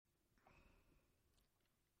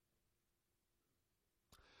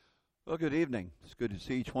Well, good evening. It's good to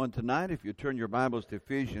see each one tonight. If you turn your Bibles to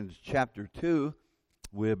Ephesians chapter 2,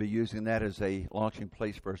 we'll be using that as a launching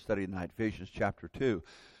place for our study tonight, Ephesians chapter 2.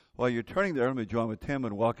 While you're turning there, let me join with Tim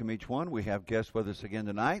and welcome each one. We have guests with us again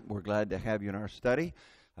tonight. We're glad to have you in our study.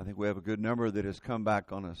 I think we have a good number that has come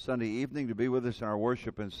back on a Sunday evening to be with us in our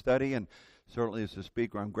worship and study, and certainly as a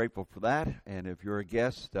speaker, I'm grateful for that. And if you're a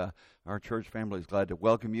guest, our church family is glad to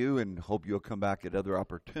welcome you and hope you'll come back at other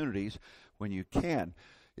opportunities when you can.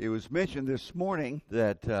 It was mentioned this morning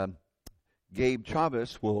that Gabe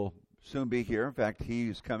Chavez will soon be here. In fact,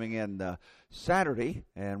 he's coming in Saturday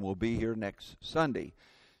and will be here next Sunday.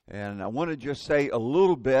 And I want to just say a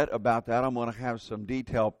little bit about that. I'm going to have some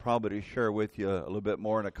detail probably to share with you a little bit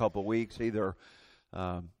more in a couple of weeks, either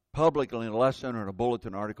publicly in a lesson or in a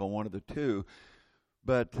bulletin article, one of the two.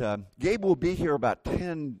 But Gabe will be here about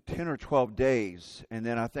 10 or 12 days, and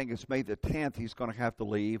then I think it's May the 10th he's going to have to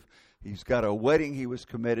leave. He's got a wedding he was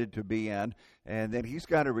committed to be in, and then he's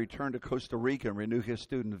got to return to Costa Rica and renew his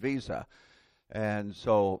student visa. And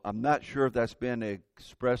so I'm not sure if that's been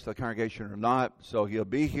expressed to the congregation or not. So he'll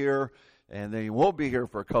be here, and then he won't be here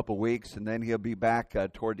for a couple of weeks, and then he'll be back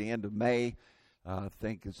toward the end of May. I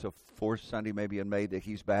think it's the fourth Sunday maybe in May that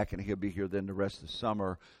he's back, and he'll be here then the rest of the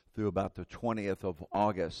summer through about the 20th of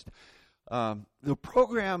August. The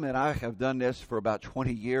program, and I have done this for about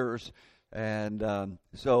 20 years, and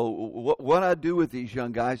so what I do with these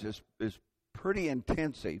young guys is pretty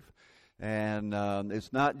intensive. And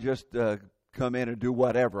it's not just come in and do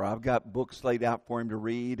whatever. I've got books laid out for him to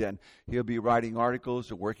read, and he'll be writing articles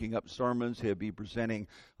and working up sermons. He'll be presenting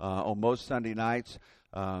on most Sunday nights.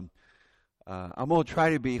 I'm going to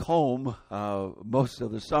try to be home most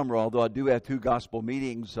of the summer, although I do have 2 gospel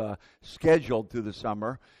meetings scheduled through the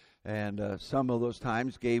summer. And some of those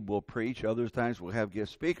times Gabe will preach. Other times we'll have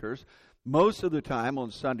guest speakers. Most of the time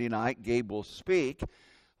on Sunday night, Gabe will speak.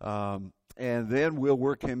 And then we'll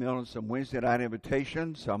work him in on some Wednesday night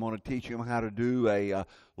invitations. I'm going to teach him how to do a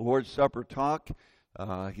Lord's Supper talk.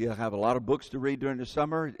 He'll have a lot of books to read during the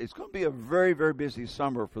summer. It's going to be a very, very busy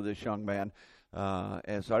summer for this young man.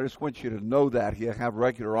 And so I just want you to know that. He'll have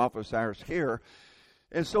regular office hours here.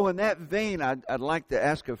 And so in that vein, I'd like to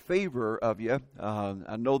ask a favor of you.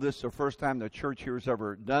 I know this is the first time the church here has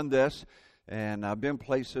ever done this. And I've been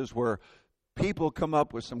places where people come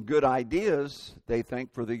up with some good ideas, they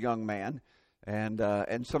think, for the young man. And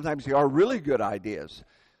sometimes they are really good ideas.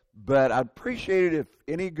 But I'd appreciate it if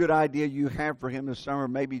any good idea you have for him this summer,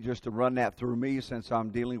 maybe just to run that through me since I'm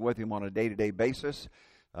dealing with him on a day-to-day basis.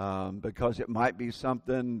 Because it might be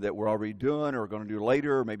something that we're already doing or going to do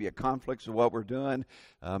later, or maybe a conflict of what we're doing.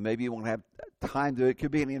 Maybe you won't have time to, it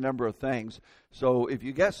could be any number of things. So if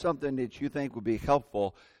you got something that you think would be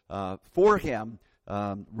helpful for him,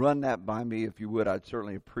 run that by me if you would. I'd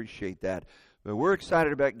certainly appreciate that. But we're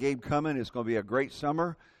excited about Gabe coming. It's going to be a great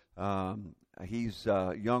summer. He's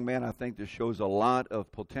a young man, I think, that shows a lot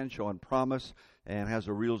of potential and promise and has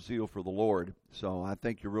a real zeal for the Lord. So I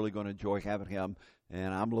think you're really going to enjoy having him,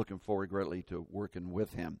 and I'm looking forward greatly to working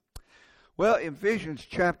with him. Well, in Ephesians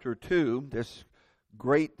chapter 2, this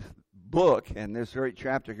great book and this great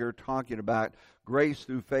chapter here talking about grace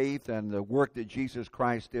through faith and the work that Jesus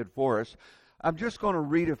Christ did for us, I'm just going to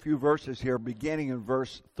read a few verses here, beginning in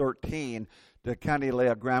verse 13, to kind of lay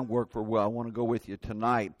a groundwork for where I want to go with you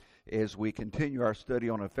tonight as we continue our study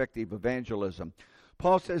on effective evangelism.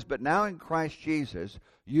 Paul says, "But now in Christ Jesus,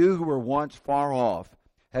 you who were once far off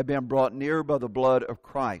have been brought near by the blood of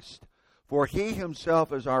Christ. For he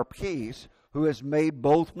himself is our peace, who has made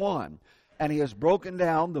both one, and he has broken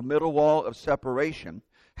down the middle wall of separation,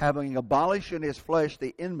 having abolished in his flesh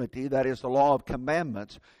the enmity, that is the law of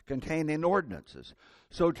commandments contained in ordinances,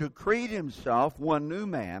 so to create himself one new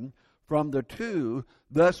man from the two,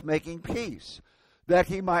 thus making peace, that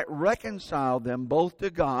he might reconcile them both to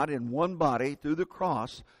God in one body through the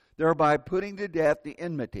cross, thereby putting to death the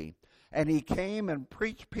enmity. And he came and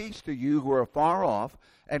preached peace to you who are far off,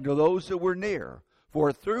 and to those that were near.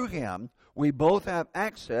 For through him we both have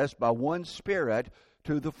access by one Spirit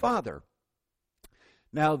to the Father."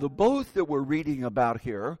 Now, the both that we're reading about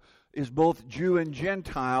here is both Jew and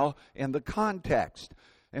Gentile in the context.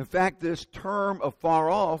 In fact, this term of far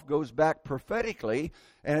off goes back prophetically,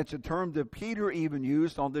 and it's a term that Peter even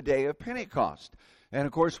used on the day of Pentecost. And,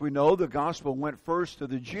 of course, we know the gospel went first to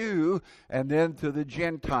the Jew and then to the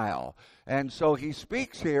Gentile. And so he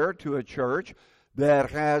speaks here to a church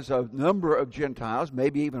that has a number of Gentiles,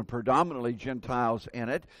 maybe even predominantly Gentiles in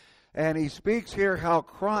it. And he speaks here how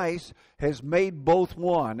Christ has made both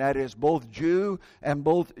one, that is both Jew and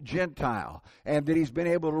both Gentile, and that he's been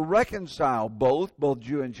able to reconcile both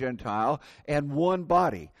Jew and Gentile, in one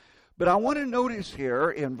body. But I want to notice here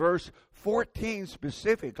in verse 14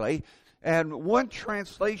 specifically, and one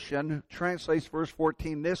translation translates verse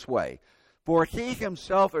 14 this way: "For he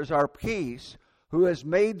himself is our peace, who has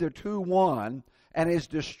made the two one, and has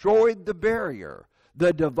destroyed the barrier,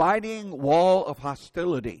 the dividing wall of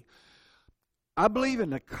hostility." I believe in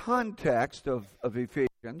the context of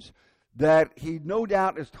Ephesians that he no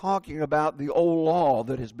doubt is talking about the old law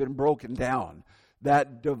that has been broken down,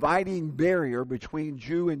 that dividing barrier between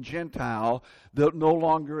Jew and Gentile that no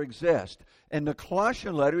longer exists. In the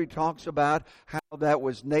Colossian letter, he talks about how that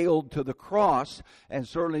was nailed to the cross, and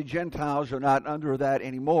certainly Gentiles are not under that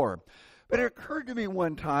anymore. But it occurred to me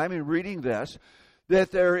one time in reading this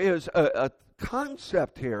that there is a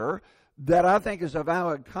concept here that I think is a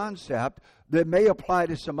valid concept that may apply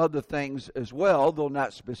to some other things as well, though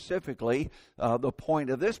not specifically the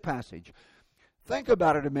point of this passage. Think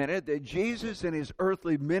about it a minute, that Jesus in his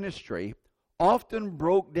earthly ministry often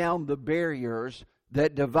broke down the barriers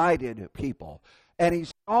that divided people. And he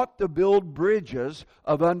sought to build bridges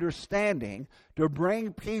of understanding to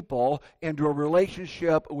bring people into a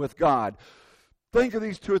relationship with God. Think of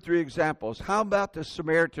these two or three examples. How about the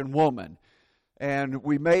Samaritan woman? And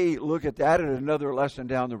we may look at that in another lesson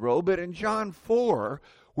down the road. But in John 4,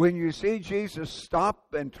 when you see Jesus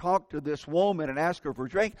stop and talk to this woman and ask her for a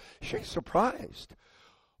drink, she's surprised.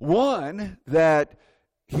 One, that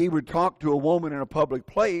he would talk to a woman in a public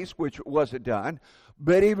place, which wasn't done.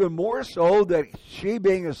 But even more so that she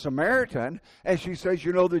being a Samaritan, and she says,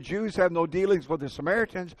 you know, the Jews have no dealings with the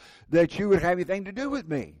Samaritans, that you would have anything to do with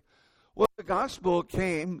me. Well, the gospel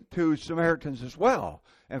came to Samaritans as well.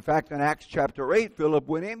 In fact, in Acts chapter 8, Philip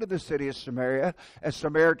went into the city of Samaria as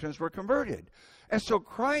Samaritans were converted. And so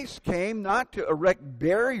Christ came not to erect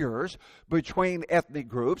barriers between ethnic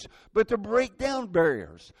groups, but to break down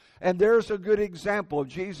barriers. And there's a good example of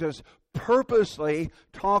Jesus purposely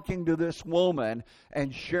talking to this woman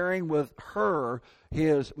and sharing with her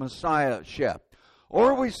his messiahship.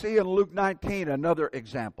 Or we see in Luke 19 another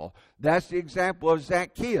example. That's the example of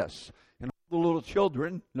Zacchaeus. And all the little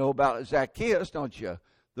children know about Zacchaeus, don't you?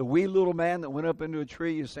 The wee little man that went up into a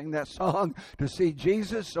tree. You sing that song to see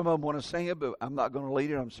Jesus. Some of them want to sing it, but I'm not going to lead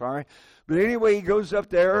it. I'm sorry. But anyway, he goes up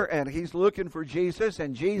there and he's looking for Jesus,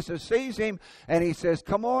 and Jesus sees him and he says,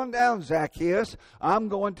 "Come on down, Zacchaeus. I'm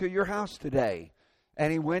going to your house today."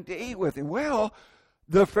 And he went to eat with him. Well,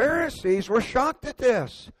 the Pharisees were shocked at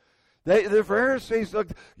this. The Pharisees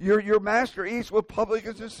looked, your master eats with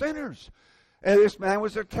publicans and sinners. And this man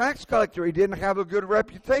was a tax collector. He didn't have a good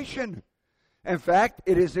reputation. In fact,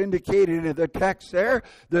 it is indicated in the text there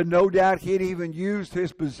that no doubt he had even used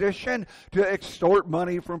his position to extort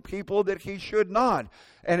money from people that he should not.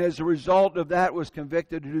 And as a result of that was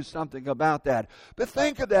convicted to do something about that. But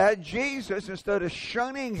think of that. Jesus, instead of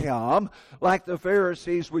shunning him like the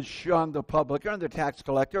Pharisees would shun the publican, the tax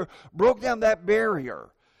collector, broke down that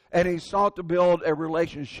barrier. And he sought to build a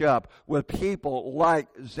relationship with people like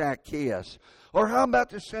Zacchaeus. Or how about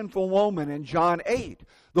the sinful woman in John 8?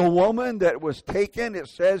 The woman that was taken, it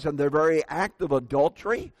says, in the very act of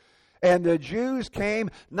adultery. And the Jews came,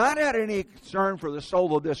 not out of any concern for the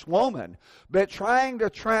soul of this woman, but trying to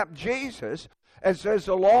trap Jesus. And says,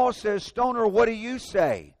 the law says, stone her, what do you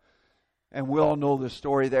say? And we all know the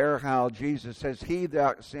story there, how Jesus says, he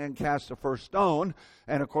that sinned cast the first stone.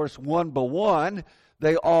 And of course, one by one,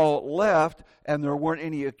 they all left, and there weren't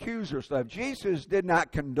any accusers left. Jesus did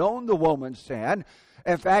not condone the woman's sin.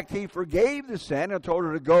 In fact, he forgave the sin and told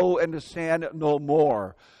her to go and to sin no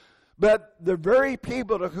more. But the very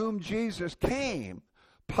people to whom Jesus came,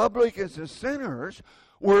 publicans and sinners,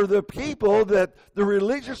 were the people that the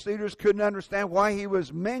religious leaders couldn't understand why he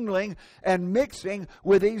was mingling and mixing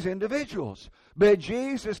with these individuals. But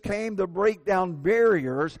Jesus came to break down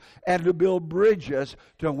barriers and to build bridges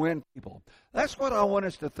to win people. That's what I want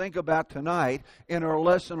us to think about tonight in our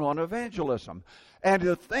lesson on evangelism. And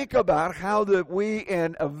to think about how that we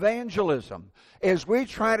in evangelism, as we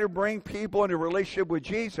try to bring people into a relationship with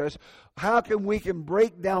Jesus, how we can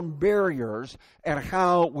break down barriers and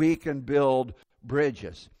how we can build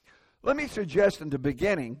bridges. Let me suggest in the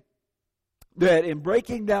beginning that in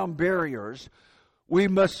breaking down barriers, we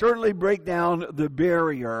must certainly break down the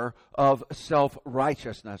barrier of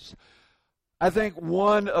self-righteousness. I think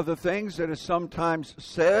one of the things that is sometimes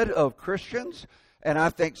said of Christians, and I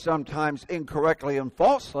think sometimes incorrectly and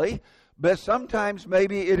falsely, But sometimes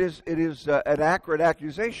maybe it is an accurate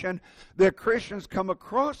accusation that Christians come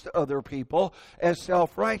across to other people as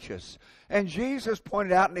self-righteous. And Jesus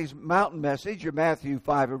pointed out in his mountain message in Matthew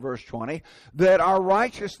 5 and verse 20 that our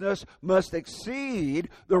righteousness must exceed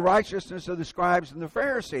the righteousness of the scribes and the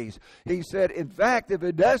Pharisees. He said, in fact, if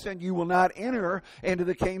it doesn't, you will not enter into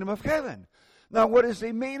the kingdom of heaven. Now, what does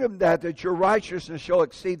he mean of that your righteousness shall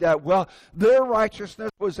exceed that? Well, their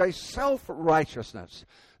righteousness was a self-righteousness.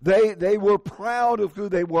 They were proud of who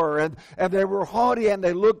they were, and they were haughty, and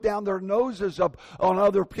they looked down their noses up on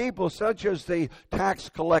other people, such as the tax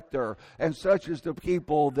collector, and such as the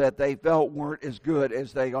people that they felt weren't as good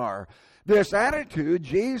as they are. This attitude,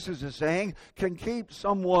 Jesus is saying, can keep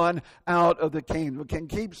someone out of the kingdom, can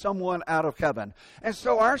keep someone out of heaven. And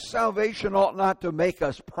so our salvation ought not to make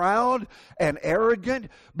us proud and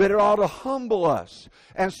arrogant, but it ought to humble us.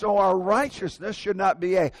 And so our righteousness should not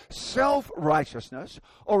be a self-righteousness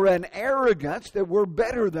or an arrogance that we're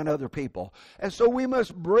better than other people. And so we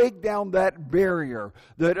must break down that barrier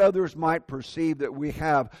that others might perceive that we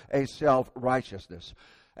have a self-righteousness.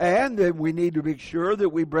 And then we need to make sure that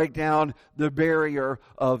we break down the barrier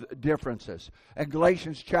of differences. In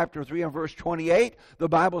Galatians chapter 3 and verse 28, the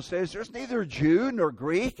Bible says there's neither Jew nor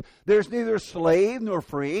Greek, there's neither slave nor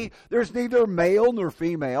free, there's neither male nor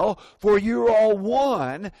female, for you are all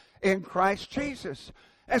one in Christ Jesus.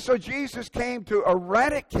 And so Jesus came to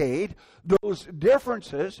eradicate those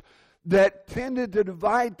differences that tended to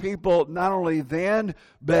divide people not only then,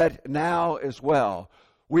 but now as well.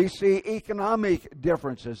 We see economic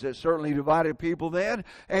differences that certainly divided people then,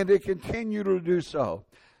 and they continue to do so.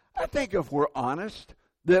 I think if we're honest,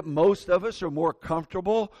 that most of us are more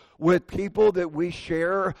comfortable with people that we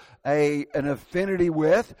share an affinity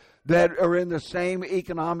with, that are in the same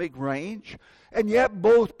economic range. And yet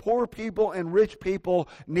both poor people and rich people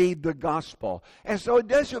need the gospel. And so it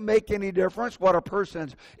doesn't make any difference what a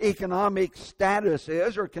person's economic status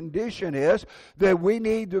is or condition is, that we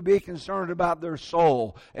need to be concerned about their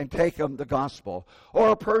soul and take them the gospel.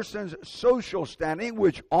 Or a person's social standing,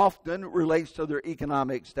 which often relates to their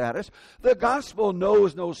economic status. The gospel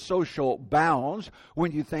knows no social bounds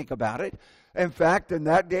when you think about it. In fact, in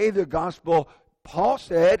that day, the gospel, Paul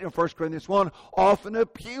said in 1 Corinthians 1, often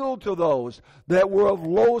appealed to those that were of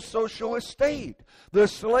low social estate. The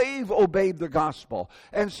slave obeyed the gospel.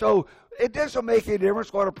 And so it doesn't make any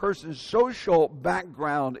difference what a person's social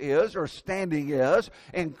background is or standing is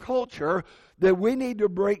in culture, that we need to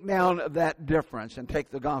break down that difference and take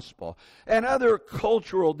the gospel. And other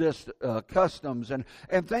cultural customs and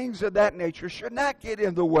things of that nature should not get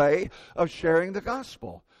in the way of sharing the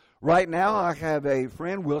gospel. Right now I have a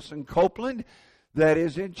friend, Wilson Copeland, that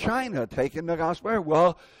is in China taking the gospel.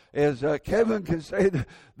 Well, as Kevin can say,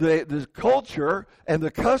 the culture and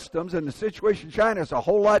the customs and the situation in China is a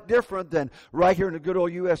whole lot different than right here in the good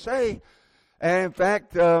old USA. And in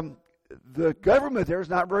fact, the government there is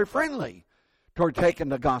not very friendly toward taking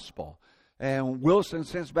the gospel. And Wilson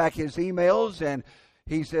sends back his emails, and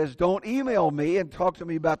he says, don't email me and talk to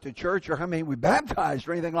me about the church or how many we baptized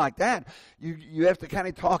or anything like that. You have to kind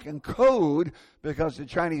of talk in code because the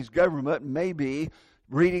Chinese government may be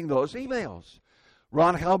reading those emails.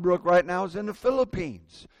 Ron Halbrook right now is in the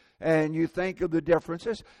Philippines. And you think of the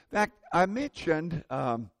differences. In fact, I mentioned,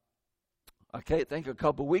 I think a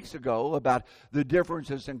couple weeks ago about the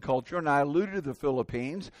differences in culture, and I alluded to the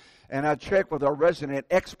Philippines, and I checked with our resident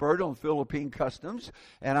expert on Philippine customs,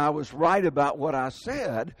 and I was right about what I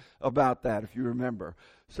said about that, if you remember.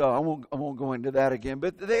 So I won't go into that again,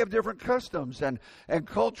 but they have different customs and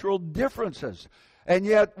cultural differences. And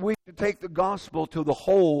yet we can take the gospel to the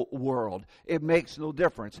whole world. It makes no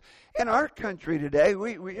difference. In our country today,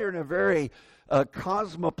 we're in a very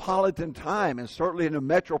cosmopolitan time, and certainly in the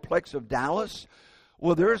metroplex of Dallas,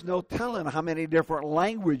 well, there's no telling how many different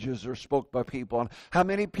languages are spoken by people and how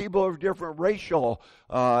many people of different racial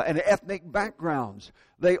and ethnic backgrounds.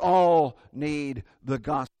 They all need the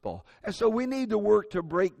gospel. And so we need to work to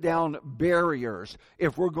break down barriers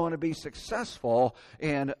if we're going to be successful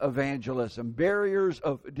in evangelism, barriers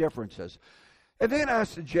of differences. And then I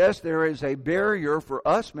suggest there is a barrier for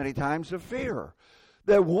us many times of fear.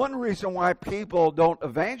 That one reason why people don't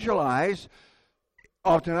evangelize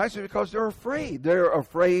oftentimes is because they're afraid. They're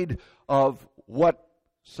afraid of what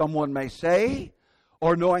someone may say,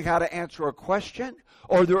 or knowing how to answer a question,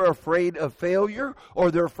 or they're afraid of failure, or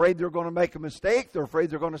they're afraid they're going to make a mistake, they're afraid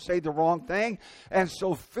they're going to say the wrong thing. And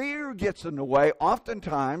so fear gets in the way,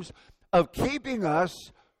 oftentimes, of keeping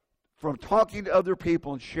us from talking to other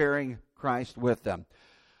people and sharing Christ with them.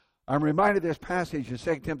 I'm reminded of this passage in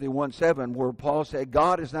 2 Timothy 1:7 where Paul said,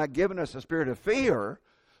 God has not given us a spirit of fear,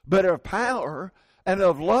 but of power and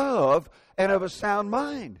of love and of a sound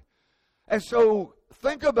mind. And so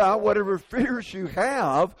think about whatever fears you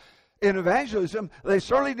have in evangelism. They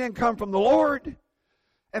certainly didn't come from the Lord.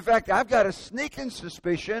 In fact, I've got a sneaking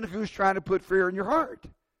suspicion who's trying to put fear in your heart.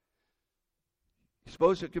 You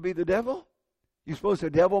suppose it could be the devil? You suppose the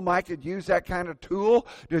devil might could use that kind of tool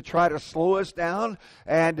to try to slow us down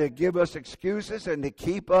and to give us excuses and to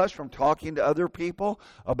keep us from talking to other people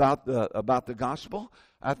about the gospel?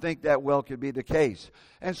 I think that well could be the case.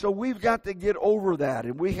 And so we've got to get over that,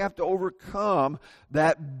 and we have to overcome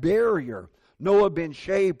that barrier. Noah Ben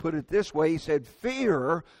Shea put it this way. He said,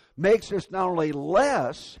 fear makes us not only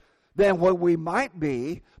less than what we might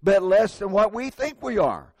be, but less than what we think we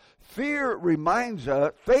are. Faith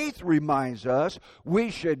reminds us we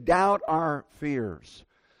should doubt our fears.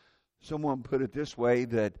 Someone put it this way,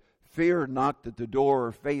 that fear knocked at the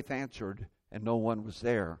door, faith answered, and no one was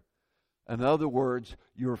there. In other words,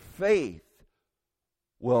 your faith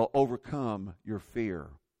will overcome your fear.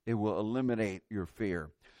 It will eliminate your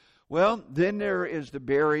fear. Well, then there is the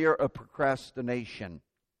barrier of procrastination,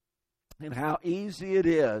 and how easy it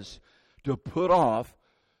is to put off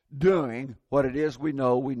doing what it is we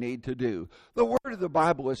know we need to do. The word of the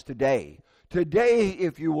Bible is today. Today,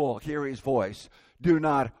 if you will hear His voice, do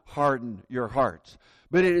not harden your hearts.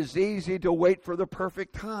 But it is easy to wait for the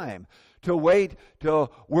perfect time, to wait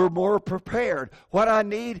till we're more prepared. What I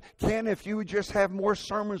need, Ken, if you would just have more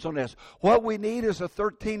sermons on this. What we need is a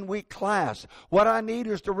 13-week class. What I need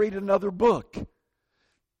is to read another book.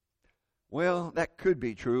 Well, that could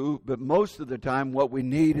be true, but most of the time what we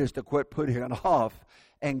need is to quit putting it off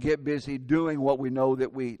and get busy doing what we know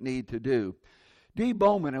that we need to do. D.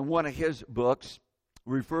 Bowman, in one of his books,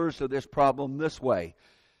 refers to this problem this way.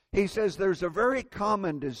 He says, there's a very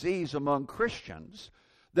common disease among Christians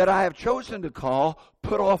that I have chosen to call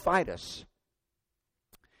put-offitis.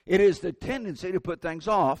 It is the tendency to put things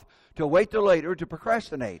off, to wait till later, to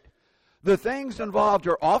procrastinate. The things involved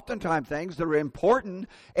are oftentimes things that are important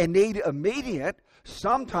and need immediate,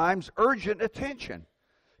 sometimes urgent attention.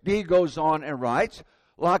 D. goes on and writes,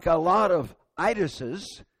 like a lot of itises,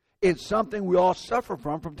 it's something we all suffer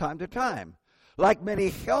from time to time. Like many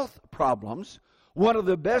health problems, one of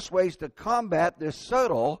the best ways to combat this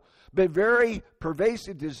subtle but very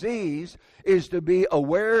pervasive disease is to be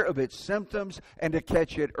aware of its symptoms and to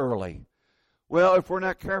catch it early. Well, if we're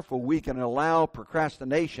not careful, we can allow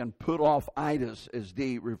procrastination, put-off-itis, as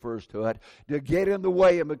D refers to it, to get in the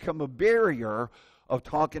way and become a barrier of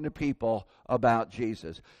talking to people about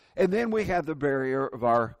Jesus. And then we have the barrier of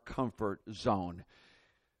our comfort zone.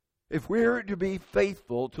 If we're to be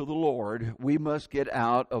faithful to the Lord, we must get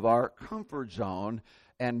out of our comfort zone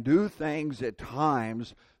and do things at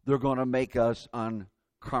times that are going to make us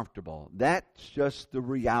uncomfortable. That's just the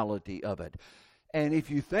reality of it. And if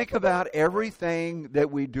you think about everything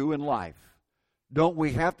that we do in life, don't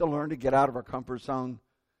we have to learn to get out of our comfort zone?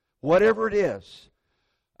 Whatever it is.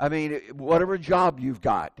 I mean, whatever job you've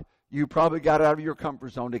got, you probably got out of your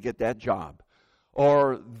comfort zone to get that job.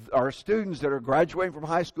 Or our students that are graduating from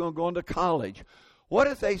high school and going to college. What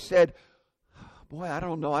if they said, boy, I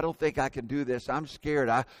don't know, I don't think I can do this. I'm scared.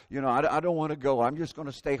 I don't want to go. I'm just going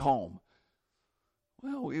to stay home.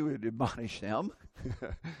 Well, we would admonish them.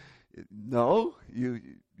 No,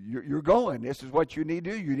 you're going. This is what you need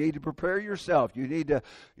to do. You need to prepare yourself. You need to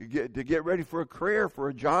get ready for a career, for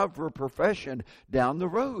a job, for a profession down the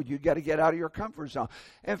road. You've got to get out of your comfort zone.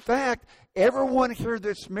 In fact, everyone here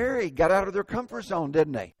that's married got out of their comfort zone,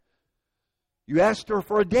 didn't they? You asked her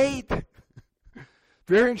for a date,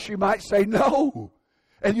 fearing she might say no,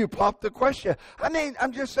 and you popped the question. I mean,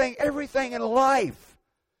 I'm just saying everything in life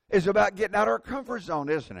is about getting out of our comfort zone,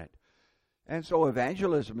 isn't it? And so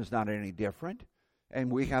evangelism is not any different,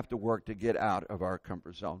 and we have to work to get out of our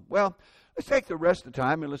comfort zone. Well, let's take the rest of the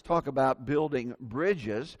time and let's talk about building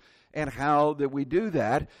bridges and how that we do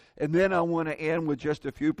that. And then I want to end with just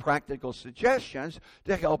a few practical suggestions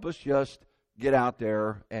to help us just get out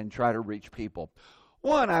there and try to reach people.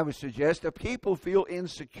 One, I would suggest that people feel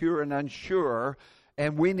insecure and unsure,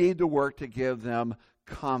 and we need to work to give them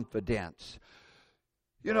confidence.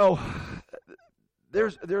 You know,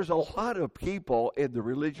 there's a lot of people in the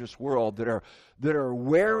religious world that are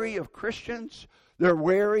wary of Christians. They're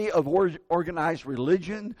wary of organized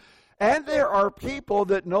religion. And there are people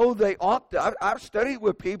that know they ought to. I've studied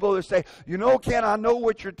with people that say, you know, Ken, I know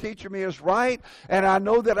what you're teaching me is right, and I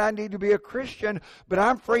know that I need to be a Christian, but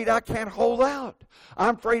I'm afraid I can't hold out.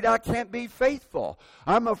 I'm afraid I can't be faithful.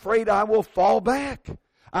 I'm afraid I will fall back.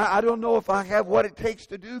 I don't know if I have what it takes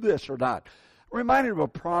to do this or not. I'm reminded of a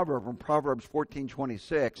proverb from Proverbs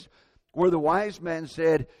 14:26. where the wise men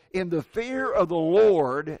said, in the fear of the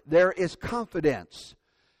Lord there is confidence,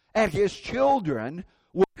 and his children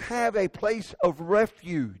will have a place of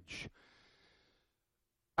refuge.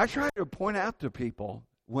 I try to point out to people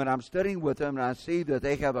when I'm studying with them and I see that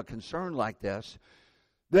they have a concern like this,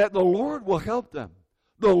 that the Lord will help them.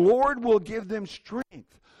 The Lord will give them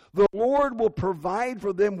strength. The Lord will provide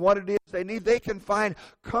for them what it is they need. They can find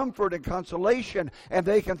comfort and consolation, and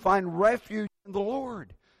they can find refuge in the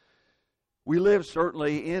Lord. We live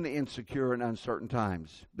certainly in insecure and uncertain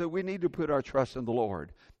times, but we need to put our trust in the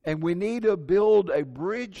Lord. And we need to build a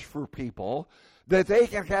bridge for people that they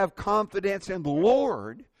can have confidence in the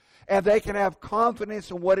Lord, and they can have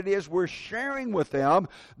confidence in what it is we're sharing with them,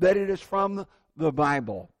 that it is from the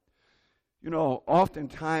Bible. You know,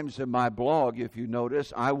 oftentimes in my blog, if you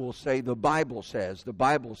notice, I will say the Bible says, the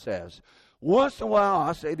Bible says. Once in a while,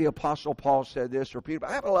 I say the Apostle Paul said this, or Peter.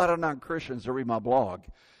 I have a lot of non-Christians that read my blog.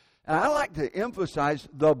 And I like to emphasize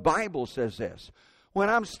the Bible says this. When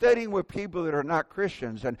I'm studying with people that are not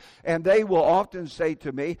Christians, and they will often say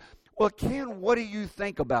to me, well, Ken, what do you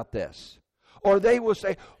think about this? Or they will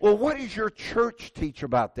say, well, what does your church teach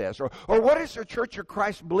about this? Or what does the Church of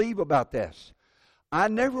Christ believe about this? I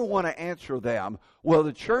never want to answer them, well,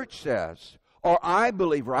 the church says, or I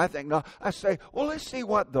believe, or I think. No, I say, well, let's see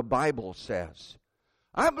what the Bible says.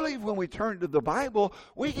 I believe when we turn to the Bible,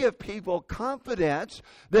 we give people confidence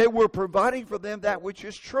that we're providing for them that which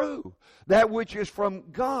is true, that which is from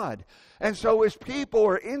God. And so as people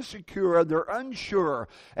are insecure and they're unsure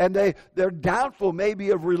and they're doubtful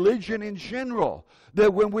maybe of religion in general,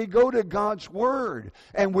 that when we go to God's Word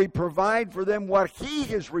and we provide for them what He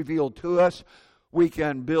has revealed to us, we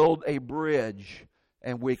can build a bridge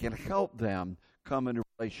and we can help them come into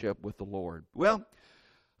relationship with the Lord. Well,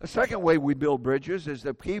 the second way we build bridges is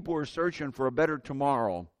that people are searching for a better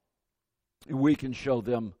tomorrow. We can show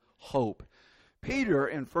them hope. Peter,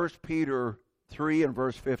 in 1 Peter 3 and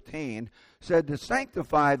verse 15, said to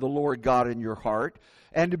sanctify the Lord God in your heart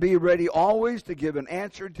and to be ready always to give an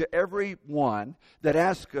answer to every one that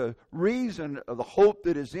asks a reason of the hope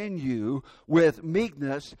that is in you with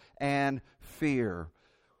meekness and fear.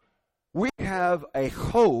 We have a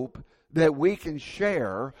hope that we can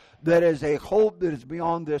share that is a hope that is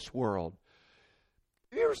beyond this world.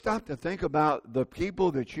 Have you ever stopped to think about the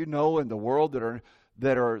people that you know in the world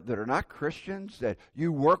that are not Christians, that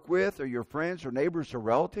you work with, or your friends or neighbors or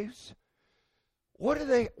relatives? What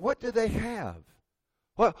do they have?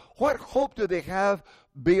 What hope do they have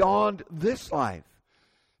beyond this life?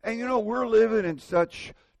 And you know, we're living in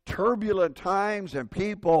such turbulent times, and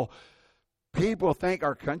people think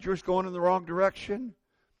our country's going in the wrong direction.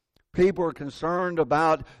 People are concerned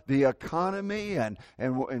about the economy and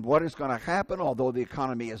what is going to happen, although the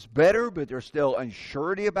economy is better, but there's still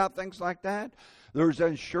uncertainty about things like that. There's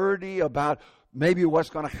uncertainty about maybe what's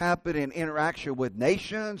going to happen in interaction with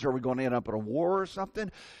nations. Are we going to end up in a war or something?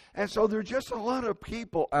 And so there's just a lot of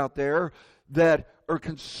people out there that are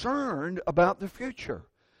concerned about the future.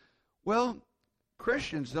 Well,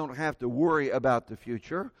 Christians don't have to worry about the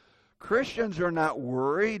future. Christians are not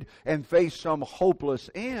worried and face some hopeless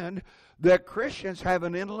end. That Christians have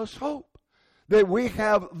an endless hope. That we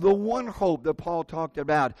have the one hope that Paul talked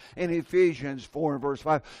about in Ephesians 4 and verse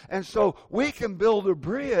 5. And so we can build a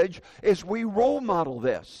bridge as we role model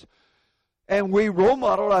this. And we role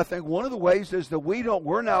model, I think one of the ways is that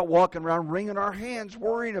we're not walking around wringing our hands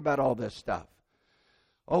worrying about all this stuff.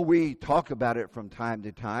 Oh, we talk about it from time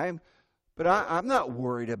to time, but I'm not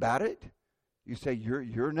worried about it. You say,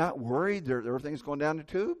 you're not worried? Everything's going down the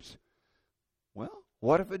tubes? Well,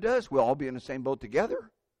 what if it does? We'll all be in the same boat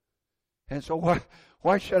together. And so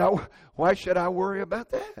why should I worry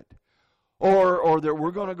about that? Or that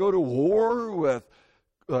we're going to go to war with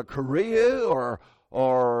Korea, or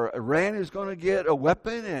Iran is going to get a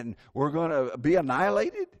weapon and we're going to be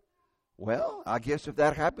annihilated? Well, I guess if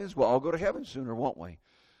that happens, we'll all go to heaven sooner, won't we?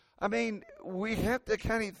 I mean, we have to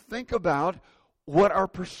kind of think about what our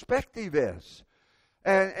perspective is.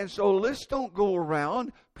 And so let's don't go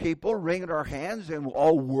around people wringing our hands and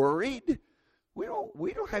all worried. We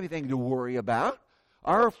don't have anything to worry about.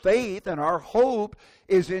 Our faith and our hope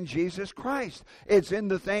is in Jesus Christ. It's in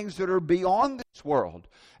the things that are beyond this world.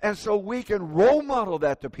 And so we can role model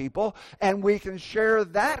that to people, and we can share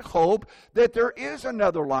that hope that there is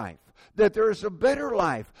another life, that there's a better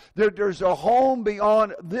life, that there's a home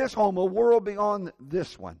beyond this home, a world beyond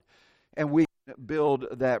this one. And we build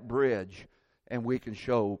that bridge, and we can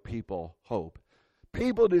show people hope.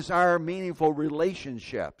 People desire meaningful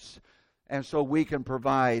relationships, and so we can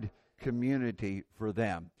provide community for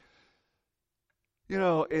them. You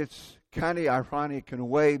know, it's kind of ironic in a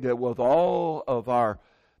way that with all of our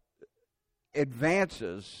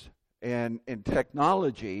advances in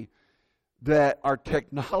technology that our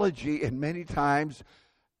technology in many times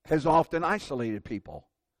has often isolated people.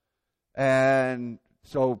 And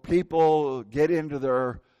so people get into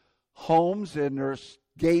their homes and their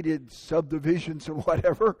gated subdivisions and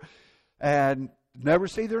whatever and never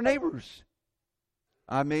see their neighbors.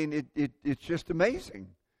 I mean, it's just amazing.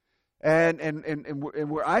 And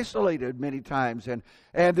we're isolated many times, and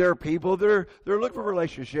there are people they're looking for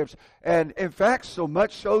relationships, and in fact, so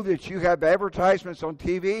much so that you have advertisements on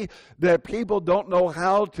TV that people don't know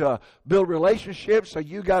how to build relationships, so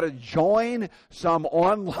you got to join some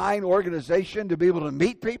online organization to be able to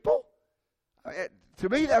meet people. To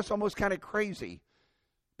me, that's almost kind of crazy,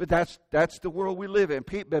 but that's the world we live in.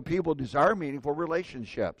 People desire meaningful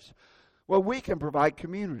relationships. Well, we can provide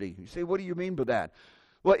community. You say, what do you mean by that?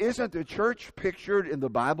 Well, isn't the church pictured in the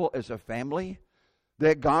Bible as a family?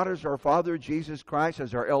 That God is our Father, Jesus Christ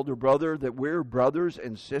as our elder brother, that we're brothers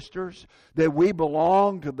and sisters, that we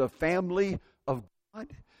belong to the family of God.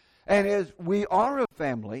 And as we are a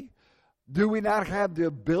family, do we not have the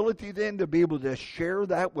ability then to be able to share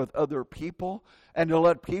that with other people and to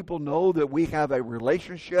let people know that we have a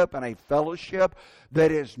relationship and a fellowship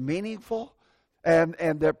that is meaningful? And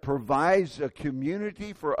that provides a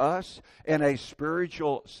community for us in a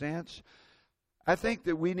spiritual sense? I think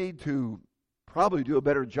that we need to probably do a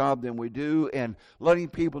better job than we do in letting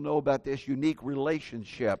people know about this unique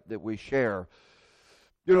relationship that we share.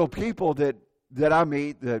 You know, people that I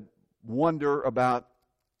meet that wonder about,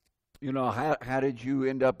 you know, how did you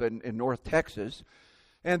end up in North Texas?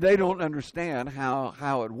 And they don't understand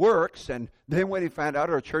how it works. And then when they find out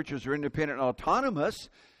our churches are independent and autonomous,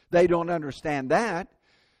 they don't understand that.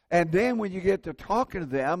 And then when you get to talking to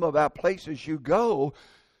them about places you go,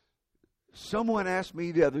 someone asked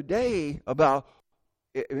me the other day about,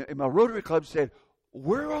 in my Rotary Club said,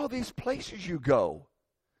 where are all these places you go?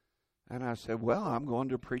 And I said, well, I'm going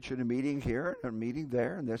to preach at a meeting here and a meeting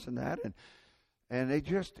there and this and that. And they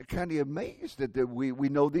just kind of amazed that we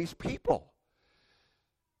know these people.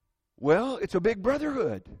 Well, it's a big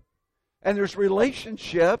brotherhood. And there's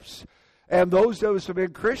relationships. And those of us who have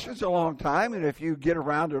been Christians a long time, and if you get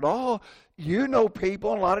around at all, you know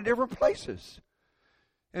people in a lot of different places.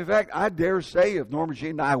 In fact, I dare say if Norma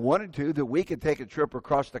Jean and I wanted to, that we could take a trip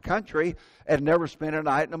across the country and never spend a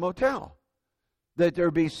night in a motel. That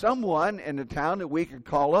there'd be someone in the town that we could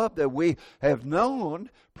call up that we have known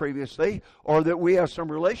previously or that we have some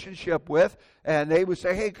relationship with, and they would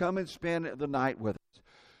say, hey, come and spend the night with us.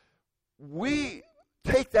 We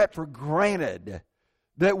take that for granted,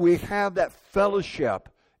 that we have that fellowship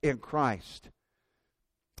in Christ.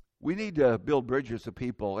 We need to build bridges to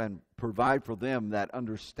people and provide for them that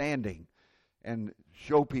understanding and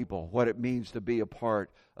show people what it means to be a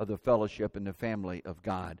part of the fellowship and the family of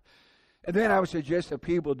God. And then I would suggest that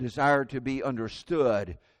people desire to be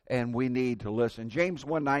understood, and we need to listen. James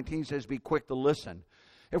 1:19 says, be quick to listen.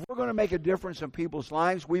 If we're going to make a difference in people's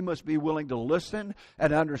lives, we must be willing to listen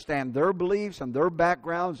and understand their beliefs and their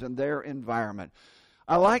backgrounds and their environment.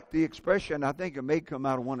 I like the expression, I think it may come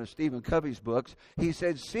out of one of Stephen Covey's books. He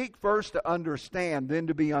said, seek first to understand, then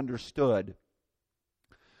to be understood.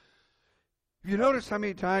 You notice how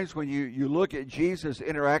many times when you look at Jesus'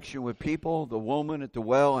 interaction with people, the woman at the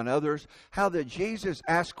well and others, how that Jesus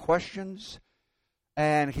asked questions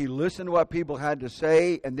and he listened to what people had to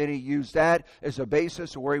say, and then he used that as a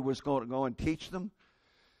basis of where he was going to go and teach them?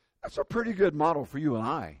 That's a pretty good model for you and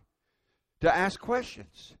I, to ask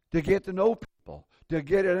questions, to get to know people, to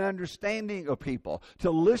get an understanding of people,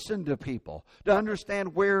 to listen to people, to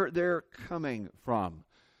understand where they're coming from.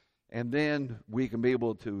 And then we can be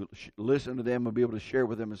able to listen to them and be able to share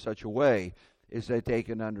with them in such a way as that they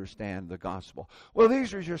can understand the gospel. Well,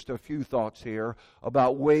 these are just a few thoughts here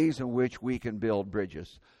about ways in which we can build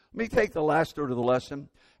bridges. Let me take the last third of the lesson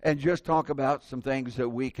and just talk about some things that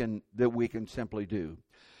we can simply do.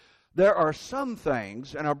 There are some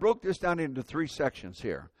things, and I broke this down into 3 sections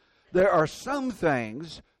here. There are some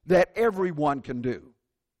things that everyone can do.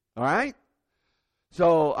 All right?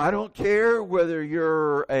 So I don't care whether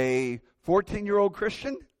you're a 14-year-old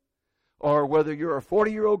Christian or whether you're a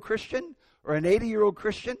 40-year-old Christian or an 80-year-old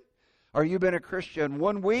Christian, or you've been a Christian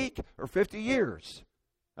 1 week or 50 years.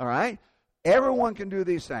 All right? Everyone can do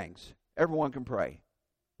these things. Everyone can pray.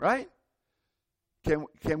 Right?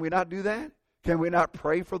 Can we not do that? Can we not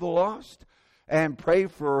pray for the lost and pray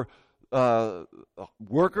for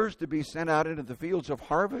workers to be sent out into the fields of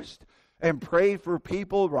harvest? And pray for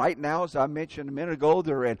people right now, as I mentioned a minute ago,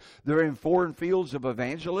 they're in foreign fields of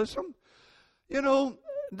evangelism. You know,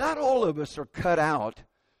 not all of us are cut out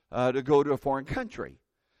to go to a foreign country.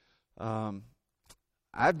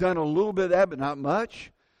 I've done a little bit of that, but not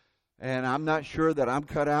much. And I'm not sure that I'm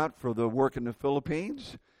cut out for the work in the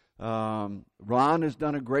Philippines. Ron has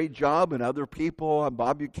done a great job, and other people,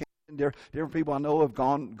 Bob Buchanan, different people I know have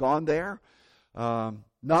gone there.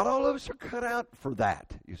 Not all of us are cut out for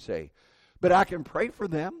that, you see. But I can pray for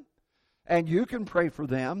them, and you can pray for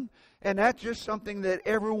them, and that's just something that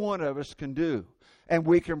every one of us can do. And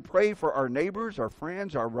we can pray for our neighbors, our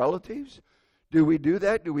friends, our relatives. Do we do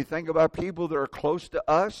that? Do we think about people that are close to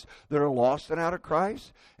us, that are lost and out of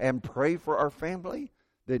Christ, and pray for our family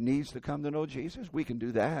that needs to come to know Jesus? We can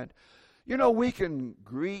do that. You know, we can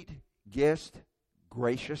greet guests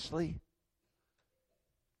graciously.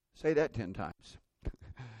 Say that 10 times.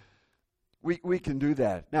 We can do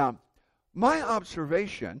that. Now, my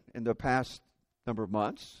observation in the past number of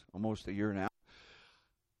months, almost a year now,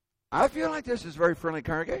 I feel like this is a very friendly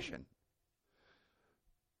congregation.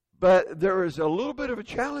 But there is a little bit of a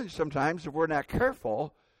challenge sometimes if we're not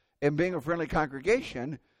careful in being a friendly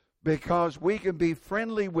congregation, because we can be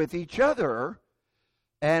friendly with each other,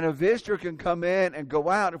 and a visitor can come in and go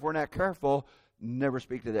out if we're not careful, never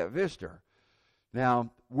speak to that visitor.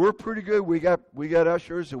 Now, we're pretty good. We got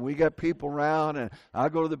ushers, and we got people around, and I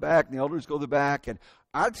go to the back, and the elders go to the back, and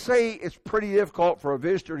I'd say it's pretty difficult for a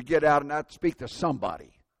visitor to get out and not speak to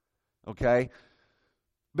somebody, okay?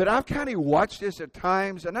 But I've kind of watched this at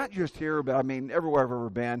times, and not just here, but I mean everywhere I've ever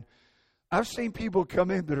been. I've seen people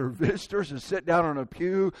come in that are visitors and sit down on a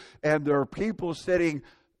pew, and there are people sitting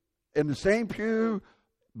in the same pew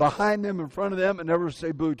behind them, in front of them, and never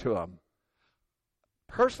say boo to them.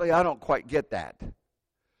 Personally, I don't quite get that.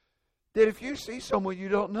 That if you see someone you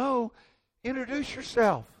don't know, introduce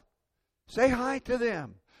yourself. Say hi to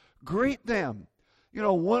them. Greet them. You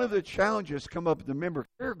know, one of the challenges come up in the member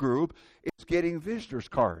care group is getting visitors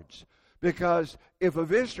cards. Because if a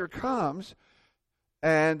visitor comes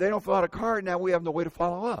and they don't fill out a card, now we have no way to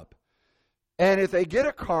follow up. And if they get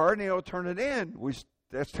a card and they don't turn it in,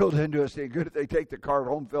 that still doesn't do us any good if they take the card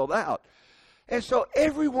home filled out. And so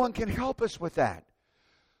everyone can help us with that.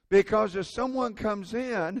 Because if someone comes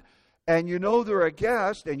in and you know they're a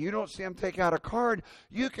guest and you don't see them take out a card,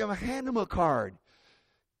 you can hand them a card.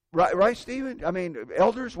 Right, Stephen? I mean,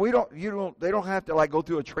 elders, they don't have to like go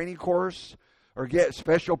through a training course or get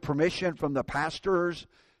special permission from the pastors.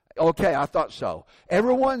 Okay, I thought so.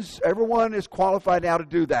 Everyone is qualified now to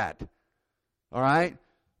do that. All right?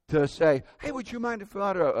 To say, hey, would you mind to fill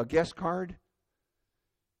out a guest card?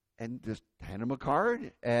 And just hand them a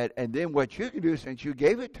card. And then what you can do, since you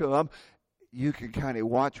gave it to them, you can kind of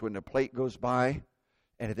watch when the plate goes by.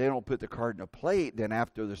 And if they don't put the card in a plate, then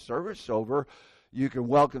after the service is over, you can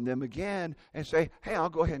welcome them again and say, hey, I'll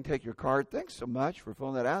go ahead and take your card. Thanks so much for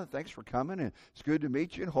filling that out. Thanks for coming. And it's good to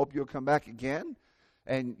meet you and hope you'll come back again.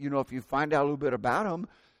 And, you know, if you find out a little bit about them,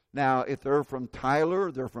 now, if they're from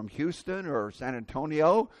Tyler, they're from Houston or San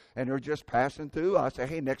Antonio, and they're just passing through, I'll say,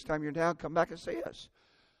 hey, next time you're down, come back and see us.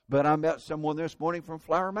 But I met someone this morning from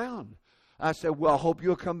Flower Mound. I said, well, I hope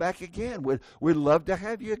you'll come back again. We'd love to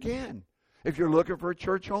have you again. If you're looking for a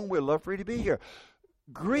church home, we'd love for you to be here.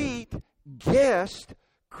 Greet guests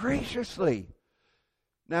graciously.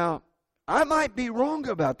 Now, I might be wrong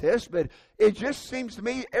about this, but it just seems to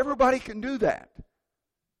me everybody can do that.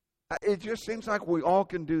 It just seems like we all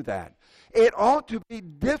can do that. It ought to be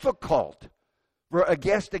difficult for a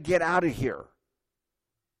guest to get out of here.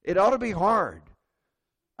 It ought to be hard.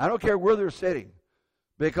 I don't care where they're sitting,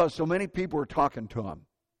 because so many people are talking to them.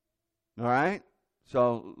 All right?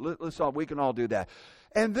 So we can all do that.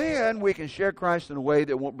 And then we can share Christ in a way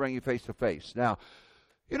that won't bring you face to face. Now,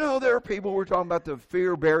 you know, there are people, we were talking about the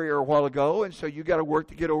fear barrier a while ago, and so you got to work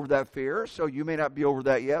to get over that fear. So you may not be over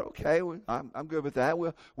that yet. Okay, I'm good with that.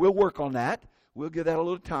 We'll work on that. We'll give that a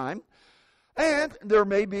little time. And there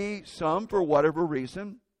may be some, for whatever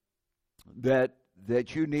reason, that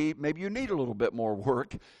you need, maybe you need a little bit more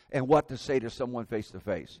work and what to say to someone face to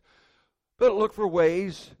face. But look for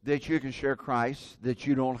ways that you can share Christ that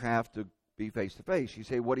you don't have to be face to face. You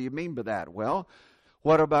say, what do you mean by that? Well,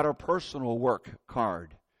 what about a personal work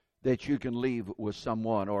card that you can leave with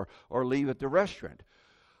someone or leave at the restaurant?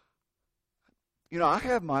 You know, I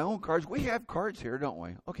have my own cards. We have cards here, don't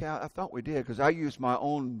we? Okay, I thought we did, because I use my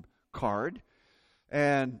own card.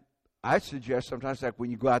 And I suggest sometimes, like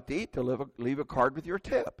when you go out to eat, to leave a card with your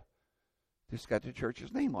tip. It's got the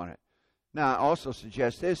church's name on it. Now, I also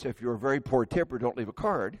suggest this: if you're a very poor tipper, don't leave a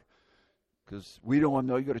card, because we don't want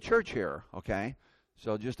to know you go to church here, okay?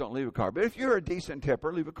 So just don't leave a card. But if you're a decent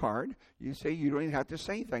tipper, leave a card. You say you don't even have to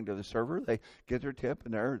say anything to the server. They get their tip,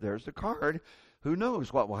 and there's the card. Who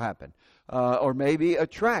knows what will happen? Or maybe a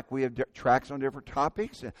track. We have tracks on different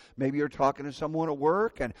topics. Maybe you're talking to someone at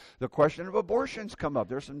work and the question of abortions come up.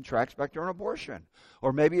 There's some tracks back there on abortion.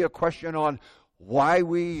 Or maybe a question on why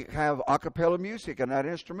we have a cappella music and not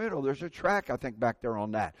instrumental. There's a track, I think, back there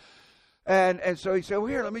on that. And so he said, well,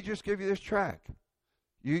 here, let me just give you this track.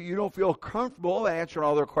 You don't feel comfortable answering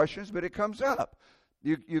all their questions, but it comes up.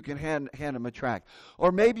 You can hand them a track.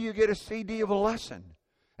 Or maybe you get a CD of a lesson,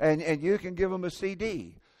 and you can give them a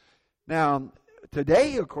CD. Now,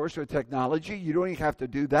 today, of course, with technology, you don't even have to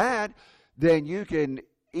do that. Then you can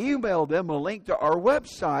email them a link to our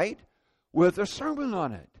website with a sermon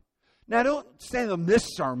on it. Now, don't send them this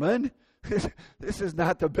sermon. This is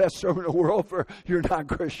not the best sermon in the world for your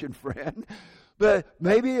non-Christian friend. But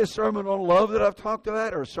maybe a sermon on love that I've talked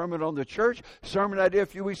about, or a sermon on the church, sermon I did a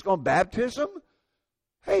few weeks ago on baptism.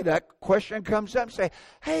 Hey, that question comes up and say,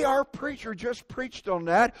 hey, our preacher just preached on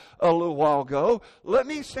that a little while ago. Let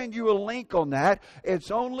me send you a link on that.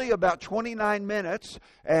 It's only about 29 minutes,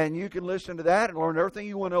 and you can listen to that and learn everything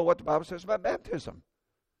you want to know what the Bible says about baptism.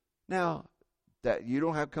 Now, that you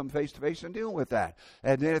don't have to come face-to-face and deal with that.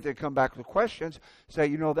 And then if they come back with questions,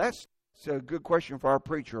 say, that's a good question for our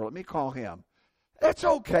preacher. Let me call him. That's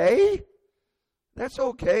okay. That's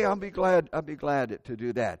okay. I'll be glad to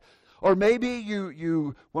do that. Or maybe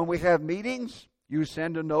you when we have meetings, you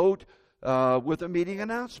send a note with a meeting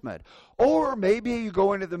announcement. Or maybe you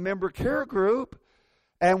go into the member care group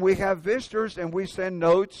and we have visitors and we send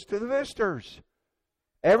notes to the visitors.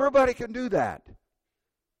 Everybody can do that.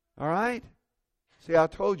 All right? See, I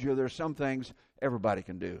told you there's some things everybody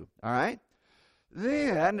can do. All right?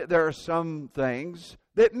 Then there are some things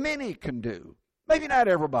that many can do. Maybe not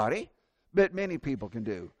everybody, but many people can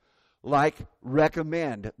do. Like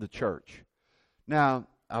recommend the church. Now,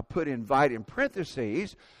 I'll put invite in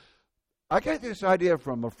parentheses. I got this idea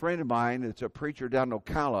from a friend of mine that's a preacher down in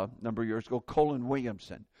Ocala a number of years ago, Colin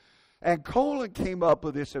Williamson. And Colin came up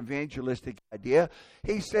with this evangelistic idea.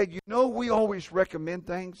 He said, we always recommend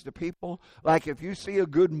things to people. Like if you see a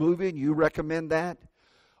good movie and you recommend that.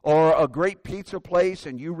 Or a great pizza place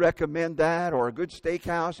and you recommend that. Or a good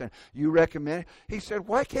steakhouse and you recommend it. He said,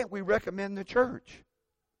 why can't we recommend the church?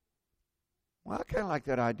 Well, I kind of like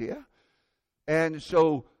that idea. And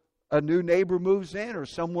so a new neighbor moves in or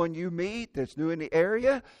someone you meet that's new in the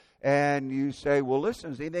area, and you say, well,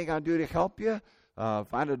 listen, is there anything I can do to help you?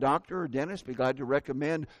 Find a doctor or dentist, be glad to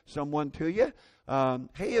recommend someone to you.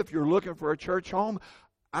 Hey, if you're looking for a church home,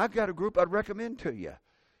 I've got a group I'd recommend to you.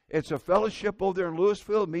 It's a fellowship over there in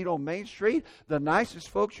Louisville, meet on Main Street, the nicest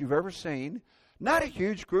folks you've ever seen. Not a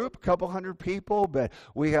huge group, a couple hundred people, but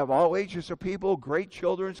we have all ages of people, great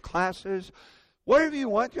children's classes. Whatever you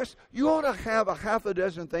want, you ought to have a half a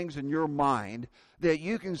dozen things in your mind that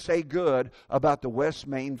you can say good about the West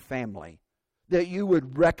Main family, that you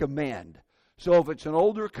would recommend. So if it's an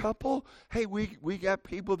older couple, hey, we got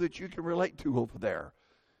people that you can relate to over there.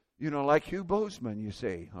 Like Hugh Bozeman, you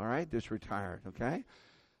see, all right, just retired, okay?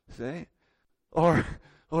 See? Or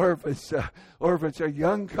if it's a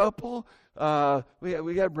young couple,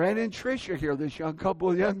 we got Brandon and Tricia here, this young couple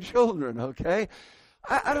with young children, okay?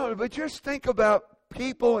 I don't know, but just think about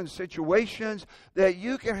people and situations that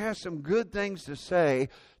you can have some good things to say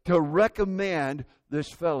to recommend this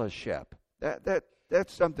fellowship.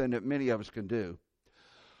 That's something that many of us can do.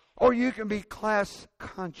 Or you can be class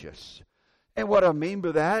conscious. And what I mean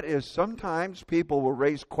by that is sometimes people will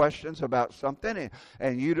raise questions about something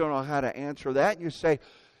and you don't know how to answer that. And you say,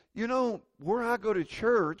 where I go to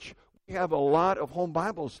church, we have a lot of home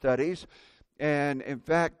Bible studies. And in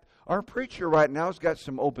fact, our preacher right now has got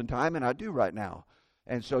some open time, and I do right now.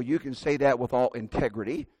 And so you can say that with all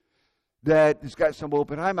integrity, that he's got some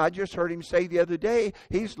open time. I just heard him say the other day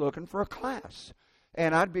he's looking for a class.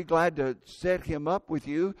 And I'd be glad to set him up with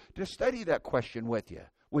you to study that question with you.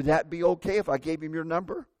 Would that be okay if I gave him your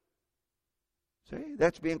number? See,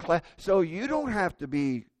 that's being class. So you don't have to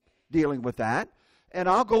be dealing with that, and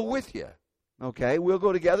I'll go with you. Okay, we'll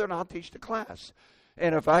go together and I'll teach the class.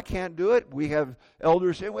 And if I can't do it, we have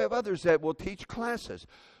elders and we have others that will teach classes.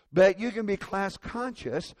 But you can be class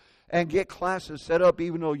conscious and get classes set up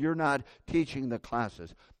even though you're not teaching the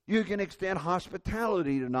classes. You can extend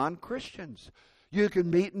hospitality to non-Christians. You can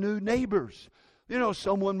meet new neighbors.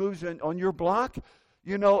 Someone moves in on your block.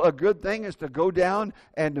 A good thing is to go down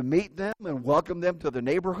and to meet them and welcome them to the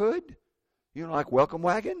neighborhood. Like welcome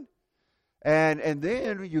wagon. And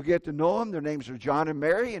then you get to know them. Their names are John and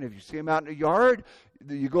Mary. And if you see them out in the yard,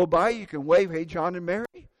 you go by, you can wave, hey, John and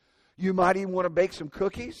Mary. You might even want to bake some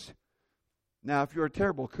cookies. Now, if you're a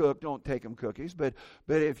terrible cook, don't take them cookies. But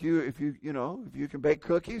if you can bake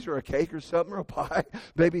cookies or a cake or something or a pie,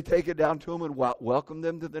 maybe take it down to them and welcome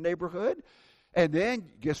them to the neighborhood. And then,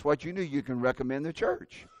 guess what you do? You can recommend the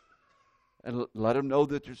church and let them know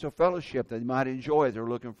that there's a fellowship they might enjoy. They're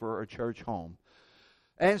looking for a church home.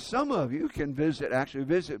 And some of you can actually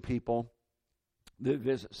visit people that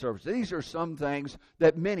visit service. These are some things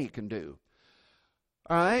that many can do.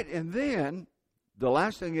 All right, and then the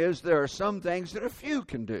last thing is there are some things that a few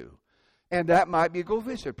can do. And that might be go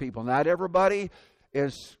visit people. Not everybody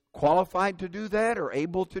is qualified to do that or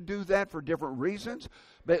able to do that for different reasons,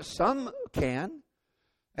 but some can.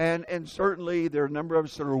 And certainly there are a number of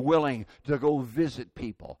us that are willing to go visit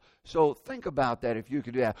people. So think about that if you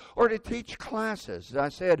could do that. Or to teach classes. As I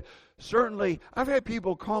said, certainly I've had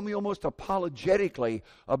people call me almost apologetically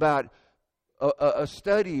about a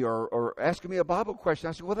study or asking me a Bible question.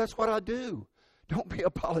 I said, well, that's what I do. Don't be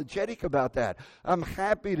apologetic about that. I'm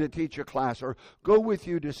happy to teach a class or go with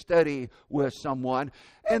you to study with someone.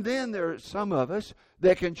 And then there are some of us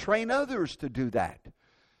that can train others to do that.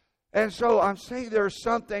 And so I'm saying there's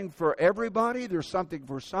something for everybody. There's something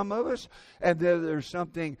for some of us. And then there's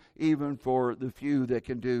something even for the few that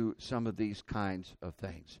can do some of these kinds of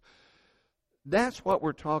things. That's what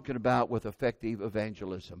we're talking about with effective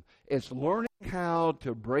evangelism. It's learning how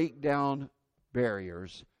to break down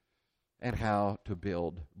barriers and how to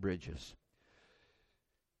build bridges.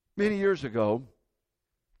 Many years ago,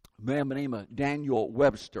 a man by the name of Daniel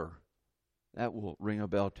Webster, that will ring a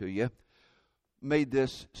bell to you, made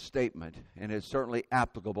this statement, and it's certainly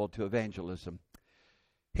applicable to evangelism.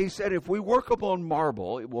 He said, if we work upon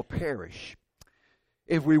marble, it will perish.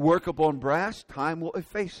 If we work upon brass, time will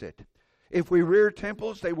efface it. If we rear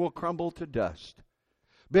temples, they will crumble to dust.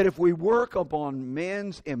 But if we work upon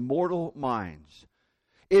men's immortal minds,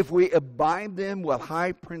 if we abide them with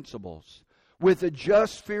high principles, with a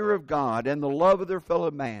just fear of God and the love of their fellow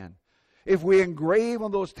man, if we engrave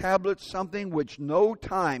on those tablets something which no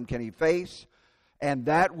time can efface, and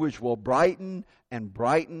that which will brighten and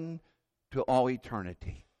brighten to all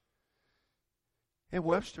eternity. And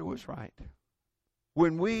Webster was right.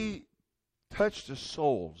 When we touch the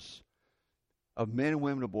souls of men and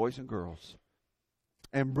women, of boys and girls,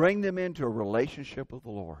 and bring them into a relationship with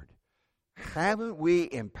the Lord, haven't we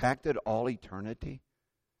impacted all eternity?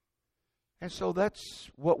 And so that's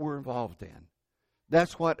what we're involved in.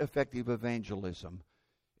 That's what effective evangelism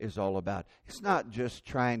is all about. It's not just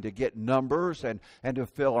trying to get numbers and to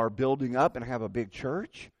fill our building up and have a big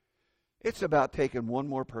church. It's about taking one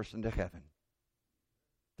more person to heaven.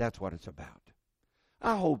 That's what it's about.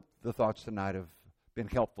 I hope the thoughts tonight have been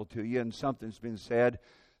helpful to you and something's been said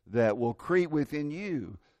that will create within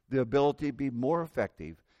you the ability to be more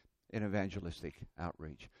effective in evangelistic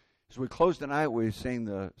outreach. As we close tonight, we sing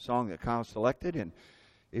the song that Kyle selected, and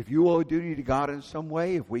if you owe a duty to God in some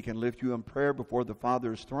way, if we can lift you in prayer before the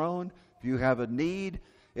Father's throne, if you have a need,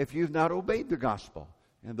 if you've not obeyed the gospel,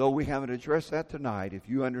 and though we haven't addressed that tonight, if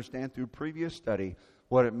you understand through previous study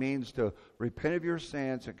what it means to repent of your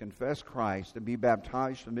sins and confess Christ and be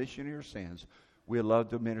baptized for the remission of your sins, we'd love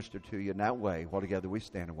to minister to you in that way while together we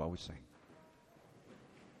stand and while we sing.